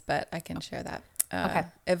companies, but I can share that.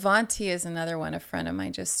 Avanti is another one a friend of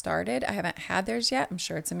mine just started. I haven't had theirs yet. I'm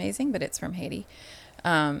sure it's amazing, but it's from Haiti.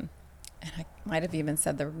 And I might have even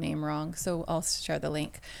said the name wrong, so I'll share the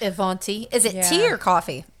link. Avanti. Is it tea or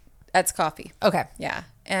coffee? That's coffee. Okay. Yeah.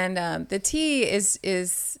 And the tea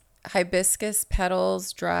is hibiscus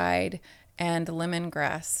petals dried and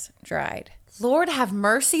lemongrass dried. Lord have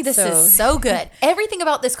mercy. This is so good. Everything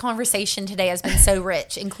about this conversation today has been so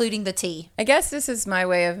rich, including the tea. I guess this is my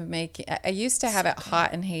way of making. I used to have it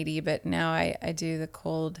hot in Haiti, but now I do the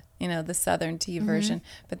cold, the Southern tea version.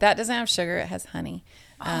 But that doesn't have sugar. It has honey.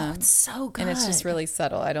 It's so good. And it's just really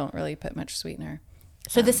subtle. I don't really put much sweetener.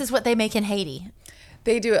 So this is what they make in Haiti.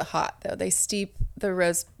 They do it hot, though. They steep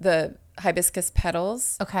the hibiscus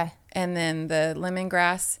petals. Okay. And then the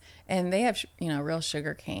lemongrass. And they have, real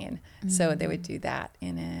sugar cane. So they would do that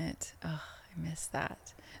in it. Oh, I miss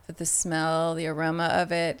that. But the smell, the aroma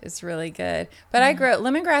of it is really good. But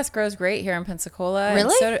lemongrass grows great here in Pensacola.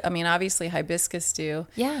 Really? And so, obviously hibiscus do.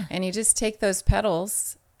 Yeah. And you just take those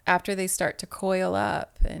petals after they start to coil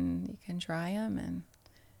up, and you can dry them and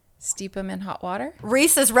steep them in hot water.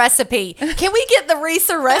 Reese's recipe. Can we get the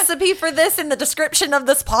Reese recipe for this in the description of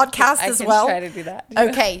this podcast as well? I can try to do that.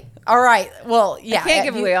 Okay. All right. Well, yeah. I can't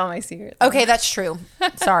give away all my secrets. Okay, that's true.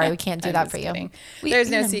 Sorry, we can't do that for kidding. you.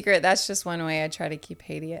 There's no secret. That's just one way I try to keep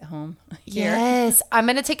Haiti at home here. Yes. I'm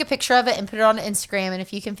going to take a picture of it and put it on Instagram. And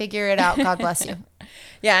if you can figure it out, God bless you.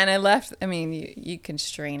 Yeah. And I left, I mean, you can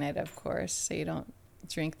strain it, of course, so you don't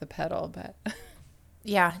drink the petal, but...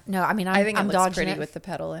 Yeah, no, I mean, I think it I'm looks dodging pretty it. with the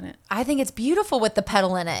petal in it. I think it's beautiful with the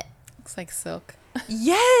petal in it. Looks like silk.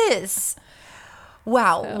 Yes.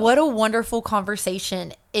 Wow, what a wonderful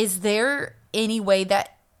conversation. Is there any way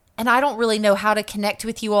that, and I don't really know how to connect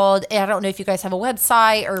with you all. I don't know if you guys have a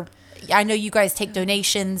website, or I know you guys take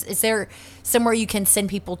donations. Is there somewhere you can send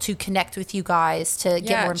people to connect with you guys to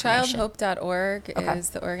get more information? Childhope.org is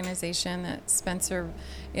the organization that Spencer,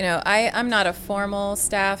 I'm not a formal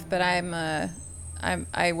staff, but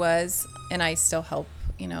I was, and I still help,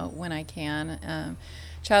 when I can.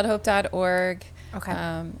 Childhope.org. Okay.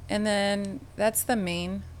 And then that's the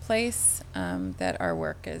main place that our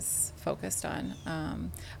work is focused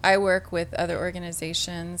on. I work with other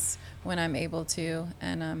organizations when I'm able to,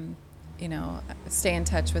 and stay in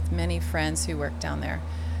touch with many friends who work down there.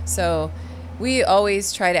 So we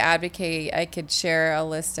always try to advocate. I could share a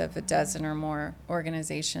list of a dozen or more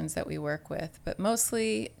organizations that we work with, but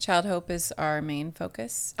mostly Child Hope is our main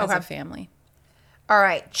focus as a family. All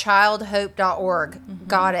right, childhope.org. Mm-hmm.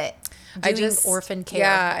 Got it. Doing orphan care.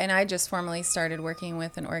 Yeah, and I just formally started working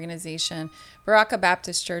with an organization. Baraka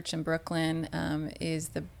Baptist Church in Brooklyn is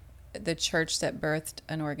the church that birthed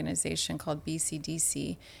an organization called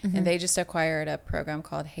BCDC, and they just acquired a program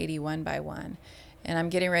called Haiti 1 by 1. And I'm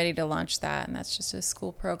getting ready to launch that, and that's just a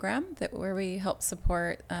school program where we help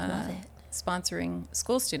support sponsoring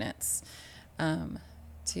school students and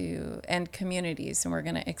communities, and we're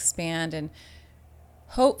going to expand and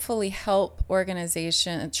hopefully help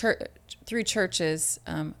through churches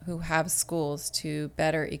who have schools to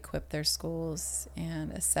better equip their schools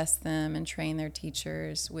and assess them and train their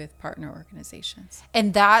teachers with partner organizations.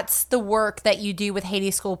 And that's the work that you do with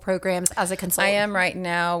Haiti School Programs as a consultant? I am right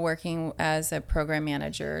now working as a program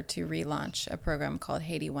manager to relaunch a program called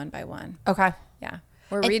Haiti 1 by 1. Okay. Yeah.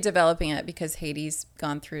 We're redeveloping it because Haiti's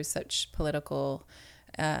gone through such political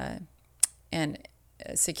and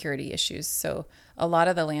security issues. So a lot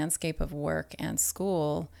of the landscape of work and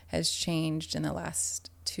school has changed in the last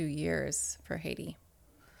 2 years for Haiti.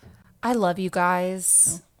 I love you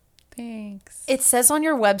guys. Oh, thanks. It says on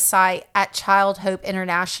your website at Child Hope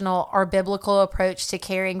International, our biblical approach to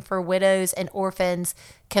caring for widows and orphans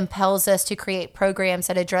compels us to create programs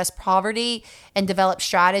that address poverty and develop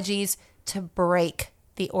strategies to break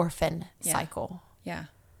the orphan cycle. Yeah.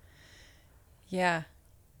 Yeah.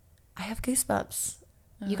 I have goosebumps.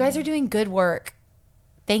 You guys are doing good work.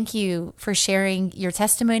 Thank you for sharing your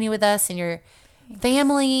testimony with us and your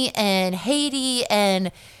family and Haiti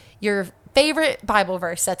and your favorite Bible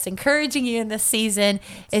verse that's encouraging you in this season.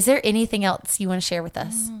 Is there anything else you want to share with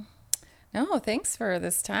us? No, thanks for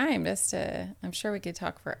this time. I'm sure we could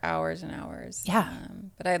talk for hours and hours. Yeah.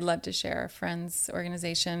 But I'd love to share our friends'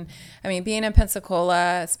 organization. I mean, being in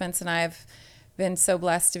Pensacola, Spence and I have been so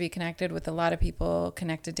blessed to be connected with a lot of people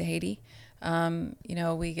connected to Haiti.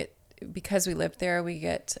 Because we lived there, we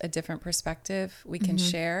get a different perspective. We can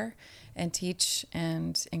share and teach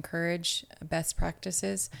and encourage best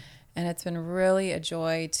practices. And it's been really a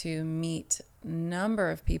joy to meet a number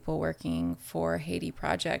of people working for Haiti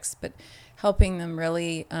projects, but helping them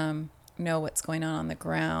really know what's going on the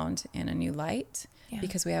ground in a new light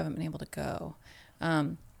because we haven't been able to go.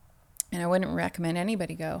 And I wouldn't recommend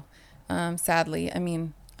anybody go, sadly. I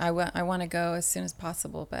mean, I want to go as soon as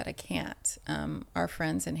possible, but I can't. Our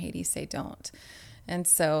friends in Haiti say don't. And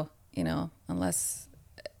so, unless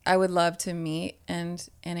I would love to meet and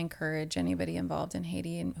encourage anybody involved in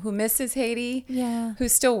Haiti and who misses Haiti,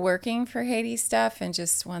 who's still working for Haiti stuff and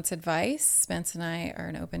just wants advice. Spence and I are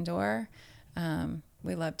an open door.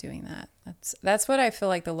 We love doing that. That's what I feel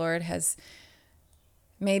like the Lord has,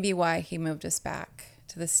 maybe why he moved us back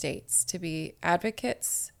to the States, to be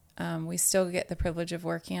advocates. We still get the privilege of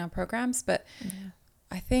working on programs, but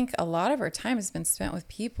I think a lot of our time has been spent with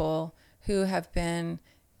people who have been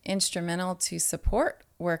instrumental to support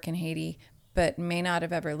work in Haiti, but may not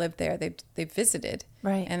have ever lived there. They've visited,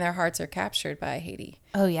 right, and their hearts are captured by Haiti.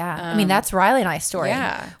 Oh yeah, I mean that's Riley and I's story.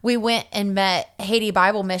 Yeah, we went and met Haiti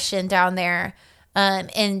Bible Mission down there,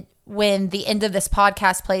 and when the end of this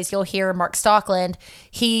podcast plays, you'll hear Mark Stockland.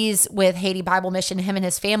 He's with Haiti Bible Mission. Him and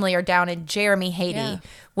his family are down in Jeremy, Haiti,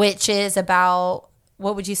 which is about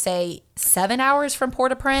what would you say, 7 hours from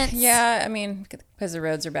Port-au-Prince? Yeah, I mean, because the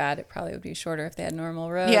roads are bad, it probably would be shorter if they had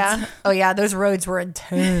normal roads. Yeah. Oh yeah, those roads were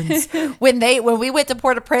intense. when we went to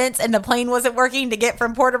Port-au-Prince and the plane wasn't working to get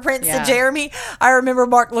from Port-au-Prince to Jeremy, I remember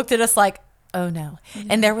Mark looked at us like, oh no.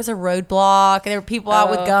 And there was a roadblock, and there were people out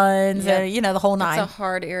with guns, and the whole nine. It's a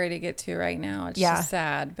hard area to get to right now. It's just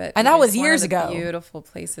sad, but and that was years ago. Beautiful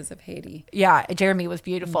places of Haiti. Yeah, Jeremy was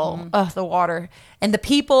beautiful. Oh, the water and the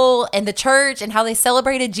people and the church and how they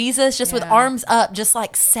celebrated Jesus, just with arms up, just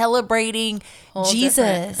like celebrating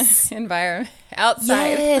Jesus. Environment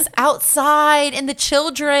outside. Yes, outside, and the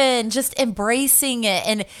children just embracing it.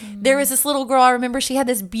 And there was this little girl, I remember she had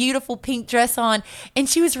this beautiful pink dress on, and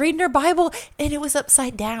she was reading her Bible, and it was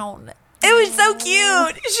upside down. It was so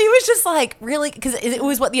cute. She was just like, really, because it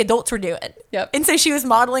was what the adults were doing. Yep. And so she was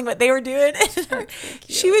modeling what they were doing.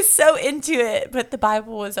 She was so into it, but the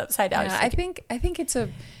Bible was upside down. Yeah, I think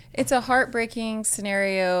it's a heartbreaking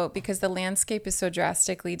scenario because the landscape is so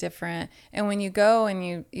drastically different. And when you go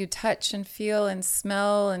and you touch and feel and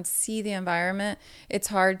smell and see the environment, it's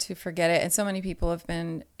hard to forget it. And so many people have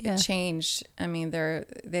been changed. I mean,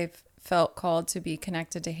 they've felt called to be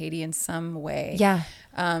connected to Haiti in some way. Yeah.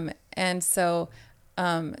 And so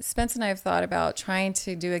Spence and I have thought about trying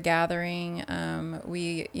to do a gathering.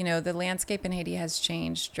 The landscape in Haiti has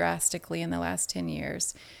changed drastically in the last 10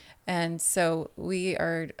 years. And so we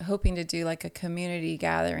are hoping to do like a community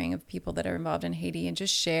gathering of people that are involved in Haiti and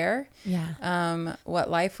just share what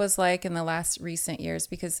life was like in the last recent years,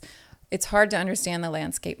 because it's hard to understand the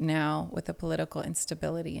landscape now with the political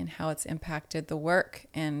instability and how it's impacted the work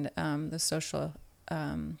and the social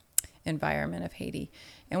environment of Haiti,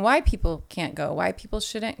 and why people can't go, why people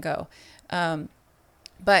shouldn't go,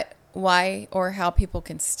 but why or how people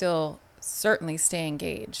can still certainly stay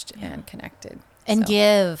engaged and connected. And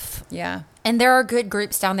give. Yeah. And there are good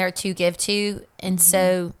groups down there to give to. And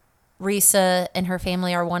so Risa and her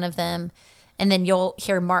family are one of them. And then you'll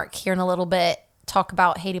hear Mark here in a little bit talk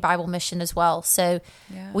about Haiti Bible Mission as well. So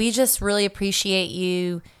we just really appreciate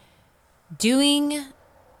you doing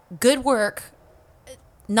good work.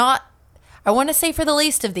 Not, I want to say for the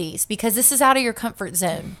least of these, because this is out of your comfort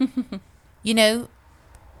zone.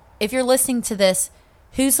 If you're listening to this,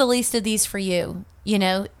 who's the least of these for you?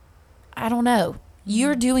 I don't know.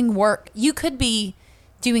 You're doing work. You could be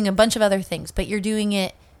doing a bunch of other things, but you're doing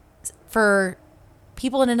it for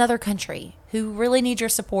people in another country who really need your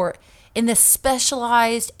support in this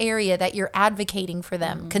specialized area that you're advocating for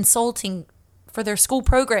them, consulting for their school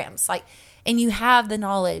programs, and you have the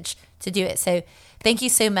knowledge to do it. So thank you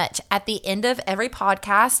so much. At the end of every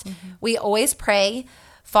podcast, we always pray,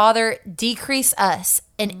 Father, decrease us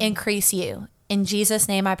and increase you. In Jesus'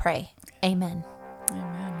 name I pray. Amen.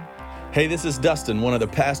 Hey, this is Dustin, one of the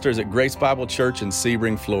pastors at Grace Bible Church in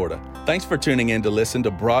Sebring, Florida. Thanks for tuning in to listen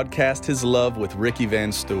to Broadcast His Love with Ricky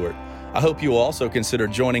Van Stewart. I hope you will also consider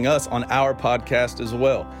joining us on our podcast as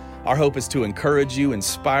well. Our hope is to encourage you,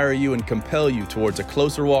 inspire you, and compel you towards a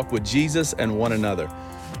closer walk with Jesus and one another.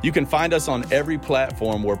 You can find us on every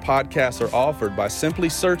platform where podcasts are offered by simply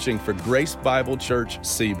searching for Grace Bible Church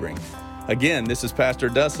Sebring. Again, this is Pastor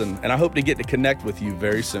Dustin, and I hope to get to connect with you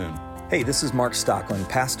very soon. Hey, this is Mark Stockland,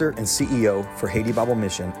 pastor and CEO for Haiti Bible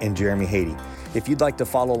Mission in Jeremy, Haiti. If you'd like to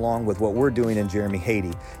follow along with what we're doing in Jeremy,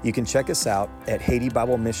 Haiti, you can check us out at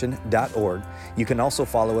HaitiBibleMission.org. You can also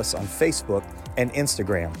follow us on Facebook and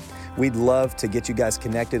Instagram. We'd love to get you guys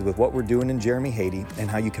connected with what we're doing in Jeremy, Haiti,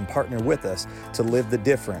 and how you can partner with us to live the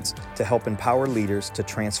difference, to help empower leaders to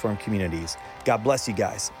transform communities. God bless you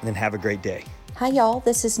guys, and have a great day. Hi y'all,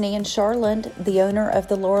 this is Nan Charland, the owner of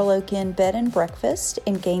the Laurel Oak Inn Bed and Breakfast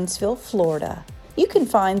in Gainesville, Florida. You can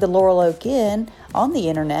find the Laurel Oak Inn on the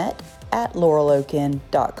internet at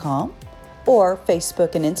laureloakinn.com or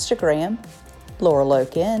Facebook and Instagram, Laurel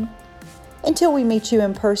Oak Inn. Until we meet you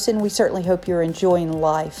in person, we certainly hope you're enjoying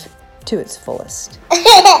life to its fullest.